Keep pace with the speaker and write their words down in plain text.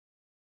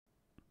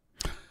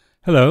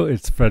Hello,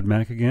 it's Fred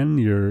Mack again,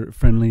 your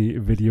friendly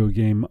video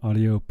game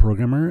audio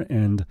programmer,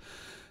 and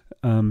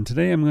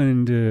today I'm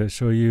going to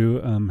show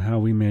you how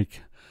we make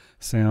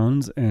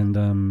sounds and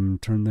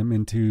turn them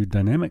into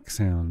dynamic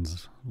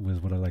sounds,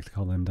 with what I like to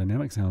call them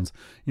dynamic sounds.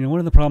 You know, one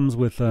of the problems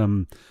with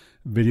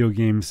video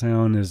game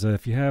sound is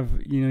if you have,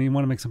 you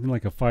want to make something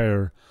like a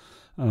fire,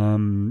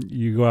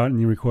 you go out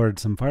and you record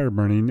some fire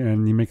burning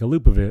and you make a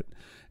loop of it,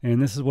 and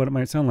this is what it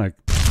might sound like.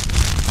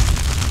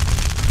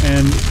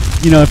 And,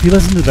 if you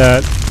listen to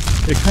that,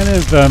 it kind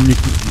of,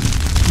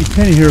 you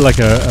kind of hear like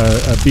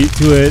a beat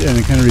to it, and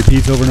it kind of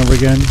repeats over and over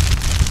again.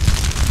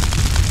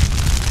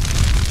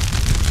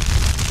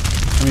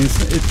 I mean,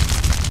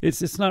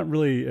 it's not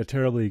really a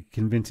terribly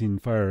convincing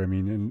fire. I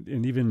mean,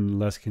 and even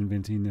less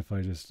convincing if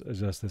I just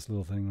adjust this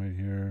little thing right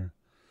here,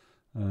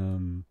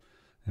 and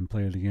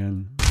play it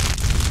again.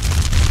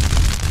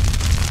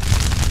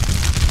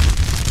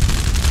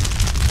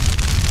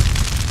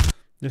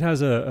 It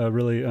has a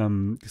really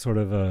sort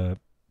of a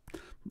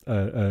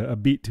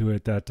beat to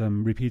it that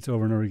repeats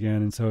over and over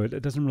again, and so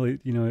it doesn't really,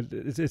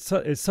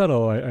 it's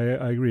subtle. I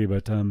agree,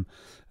 but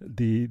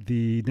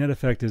the net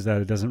effect is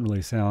that it doesn't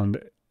really sound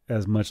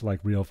as much like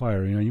real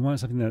fire. You want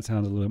something that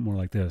sounds a little bit more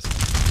like this.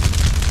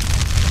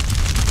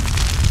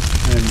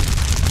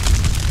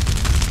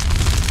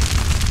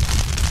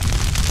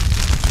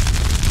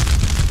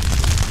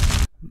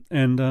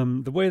 And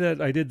the way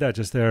that I did that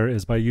just there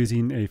is by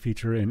using a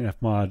feature in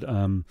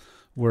FMOD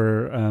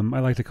where I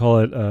like to call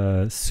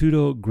it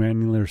pseudo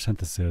granular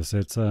synthesis.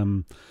 It's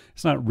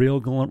not real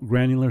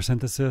granular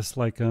synthesis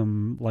like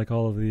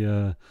all of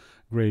the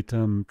great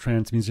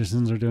trance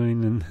musicians are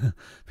doing and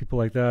people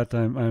like that.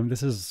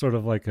 This is sort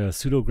of like a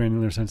pseudo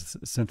granular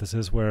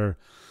synthesis where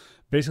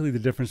basically the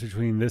difference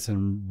between this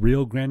and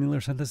real granular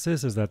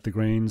synthesis is that the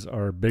grains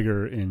are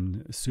bigger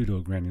in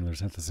pseudo granular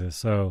synthesis.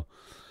 So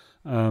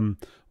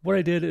what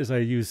I did is I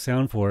used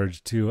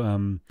SoundForge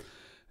to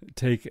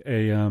take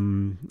a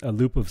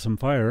loop of some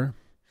fire,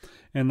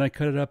 and I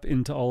cut it up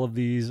into all of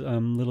these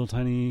little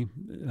tiny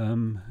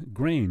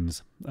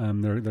grains.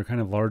 They're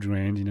kind of large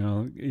grains.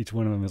 Each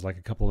one of them is like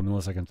a couple of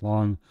milliseconds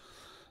long,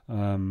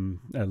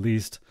 at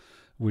least,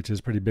 which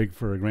is pretty big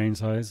for a grain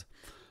size,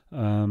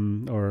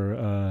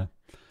 or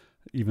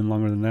even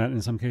longer than that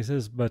in some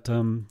cases. But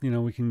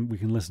we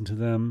can listen to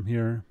them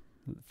here.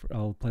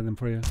 I'll play them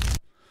for you.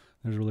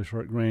 There's a really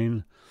short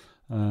grain.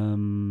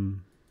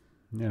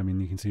 Yeah, I mean,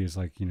 you can see it's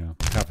like,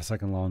 half a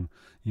second long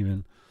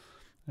even.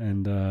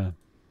 And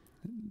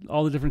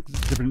all the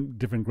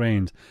different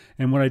grains.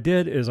 And what I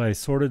did is I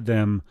sorted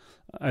them.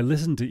 I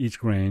listened to each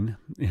grain,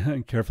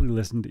 carefully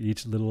listened to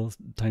each little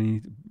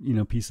tiny,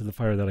 piece of the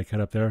fire that I cut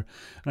up there.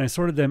 And I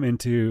sorted them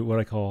into what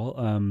I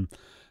call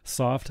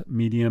soft,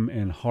 medium,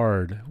 and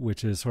hard,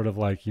 which is sort of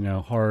like,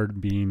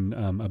 hard being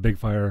a big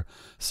fire,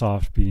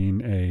 soft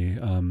being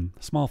a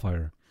small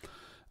fire.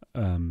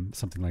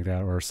 Something like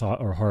that,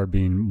 or hard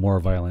being more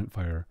violent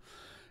fire.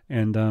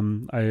 And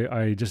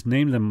I just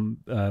named them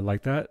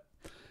like that.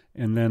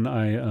 And then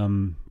I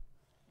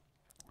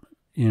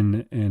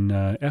in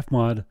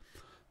FMOD,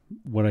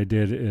 what I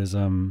did is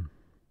in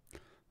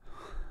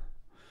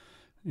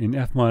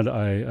FMOD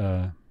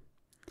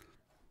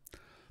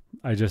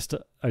I just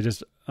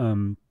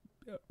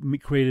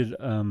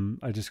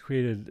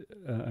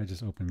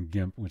opened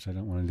GIMP, which I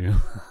don't want to do.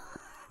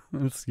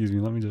 Excuse me,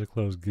 let me just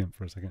close GIMP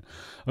for a second.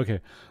 Okay.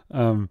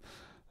 In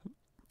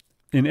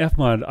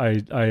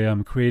FMOD,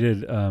 I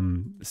created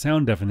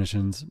sound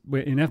definitions.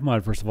 In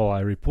FMOD, first of all,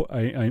 I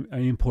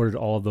imported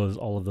all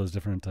of those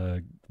different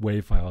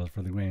wave files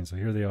for the grains. So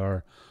here they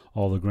are,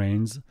 all the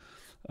grains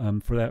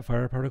for that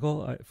fire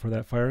particle, for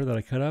that fire that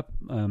I cut up,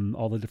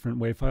 all the different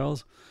wave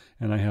files,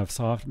 and I have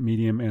soft,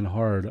 medium, and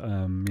hard.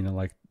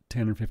 Like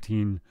 10 or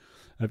 15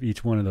 of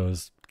each one of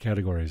those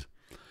categories.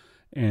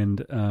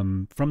 And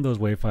from those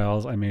wave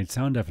files, I made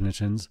sound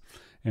definitions,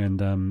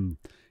 and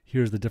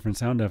here's the different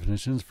sound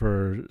definitions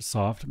for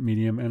soft,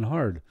 medium, and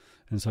hard.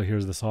 And so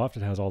here's the soft;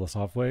 it has all the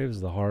soft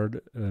waves. The hard,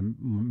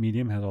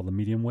 medium has all the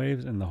medium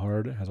waves, and the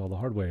hard has all the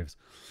hard waves.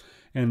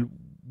 And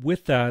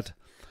with that,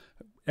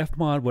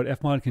 what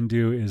FMOD can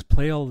do is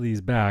play all of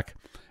these back,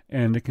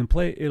 and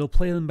it'll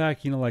play them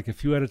back, like a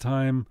few at a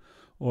time,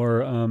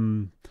 or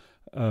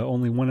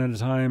only one at a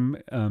time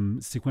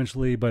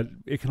sequentially, but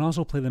it can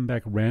also play them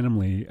back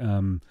randomly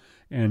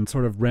and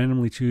sort of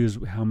randomly choose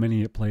how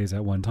many it plays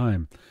at one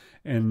time.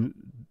 And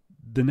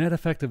the net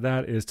effect of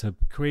that is to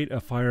create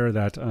a fire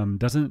that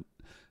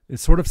it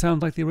sort of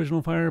sounds like the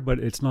original fire, but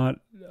it's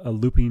not a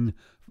looping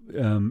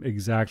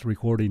exact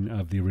recording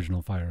of the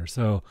original fire.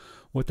 So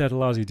what that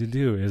allows you to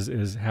do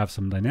is have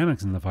some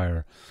dynamics in the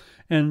fire.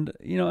 And,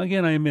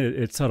 again, I admit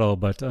it's subtle,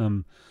 but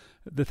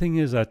the thing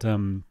is that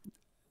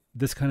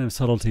this kind of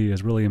subtlety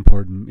is really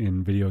important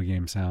in video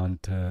game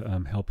sound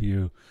to help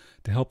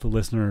the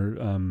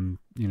listener,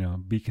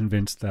 be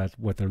convinced that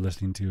what they're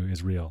listening to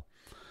is real.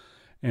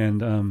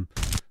 And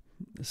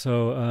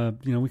so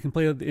we can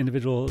play the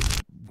individual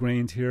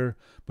grains here,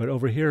 but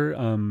over here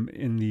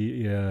in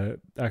the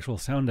actual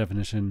sound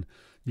definition,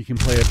 you can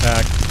play it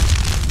back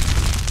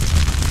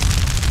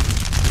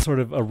sort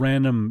of a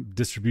random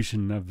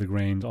distribution of the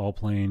grains all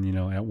playing,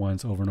 at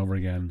once over and over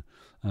again,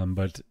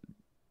 but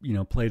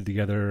played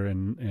together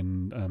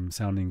and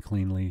sounding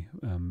cleanly,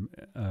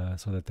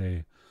 so that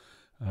they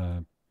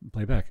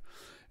play back.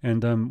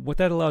 And what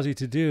that allows you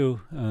to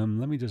do,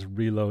 let me just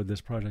reload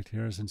this project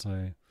here since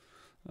I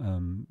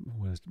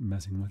was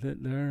messing with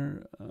it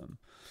there.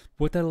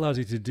 What that allows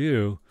you to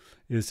do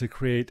is to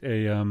create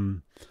a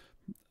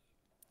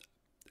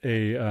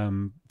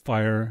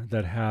fire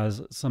that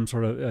has some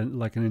sort of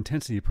like an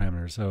intensity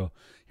parameter. So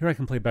here I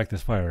can play back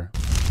this fire,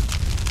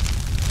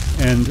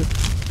 and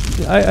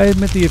I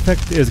admit the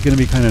effect is going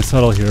to be kind of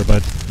subtle here,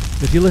 but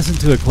if you listen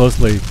to it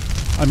closely,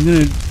 I'm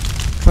going to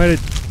try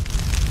to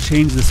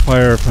change this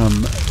fire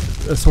from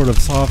a sort of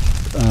soft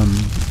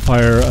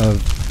fire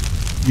of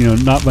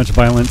not much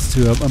violence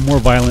to a more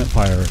violent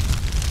fire.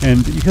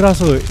 And you could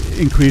also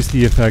increase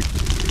the effect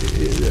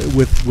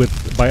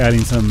with by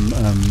adding some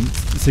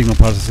signal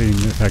processing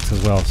effects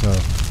as well. So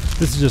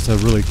this is just a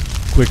really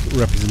quick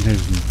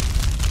representation.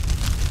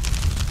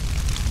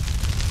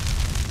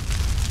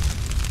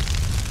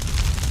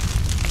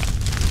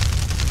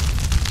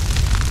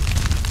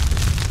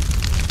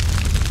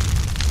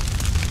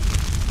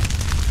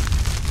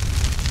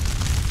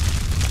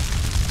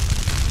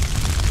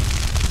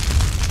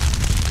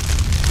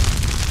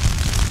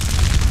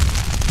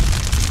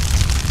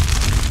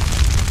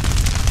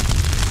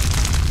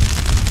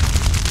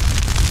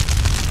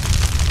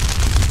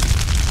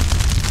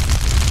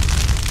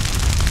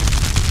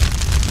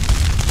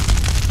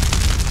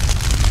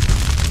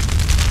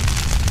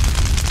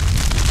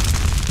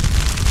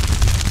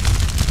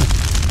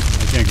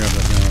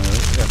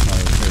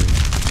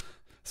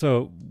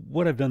 So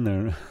what I've done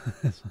there,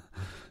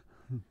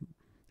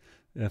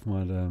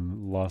 FMOD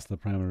lost the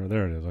parameter.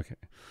 There it is. Okay,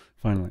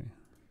 finally.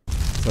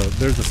 So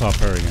there's the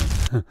soft fire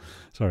again.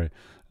 Sorry,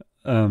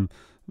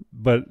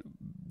 but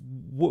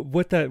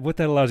what that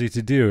allows you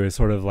to do is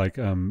sort of like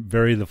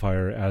vary the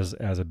fire as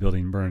a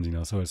building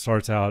burns. So it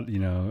starts out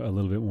a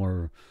little bit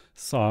more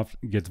soft,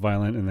 gets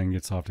violent, and then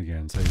gets soft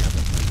again. So you have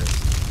something like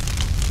this.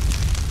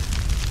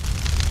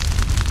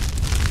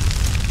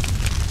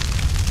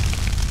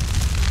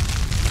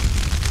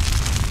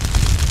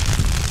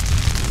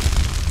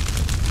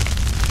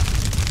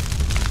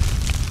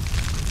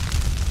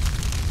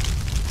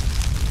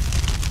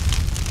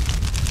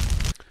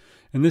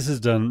 And this is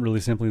done really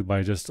simply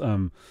by just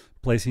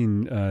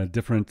placing the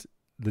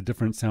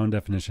different sound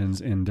definitions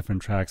in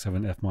different tracks of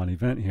an FMOD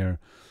event here.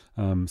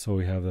 So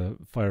we have the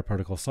fire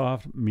particle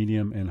soft,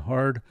 medium, and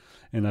hard.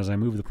 And as I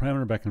move the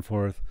parameter back and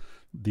forth,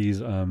 these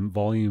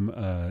volume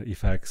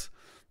effects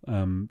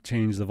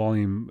change the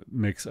volume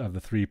mix of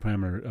the three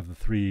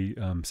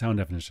sound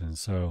definitions.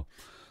 So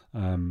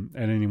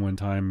at any one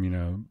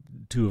time,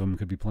 two of them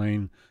could be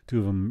playing,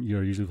 two of them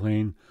you're usually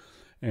playing.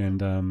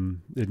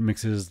 And it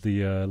mixes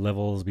the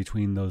levels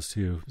between those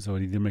two. So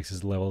it either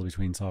mixes the levels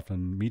between soft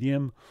and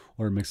medium,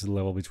 or it mixes the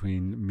level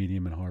between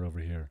medium and hard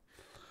over here.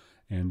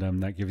 And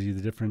that gives you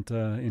the different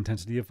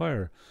intensity of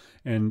fire.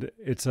 And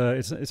it's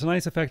a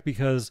nice effect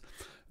because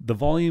the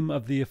volume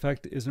of the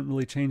effect isn't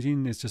really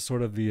changing. It's just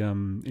sort of the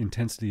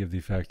intensity of the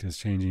effect is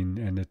changing.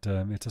 And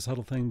it's a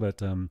subtle thing, but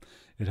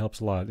it helps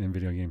a lot in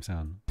video game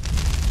sound.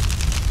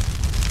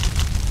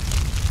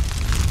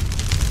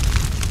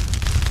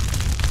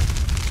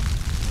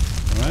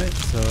 All right,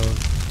 so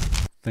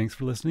thanks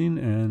for listening,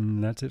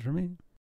 and that's it for me.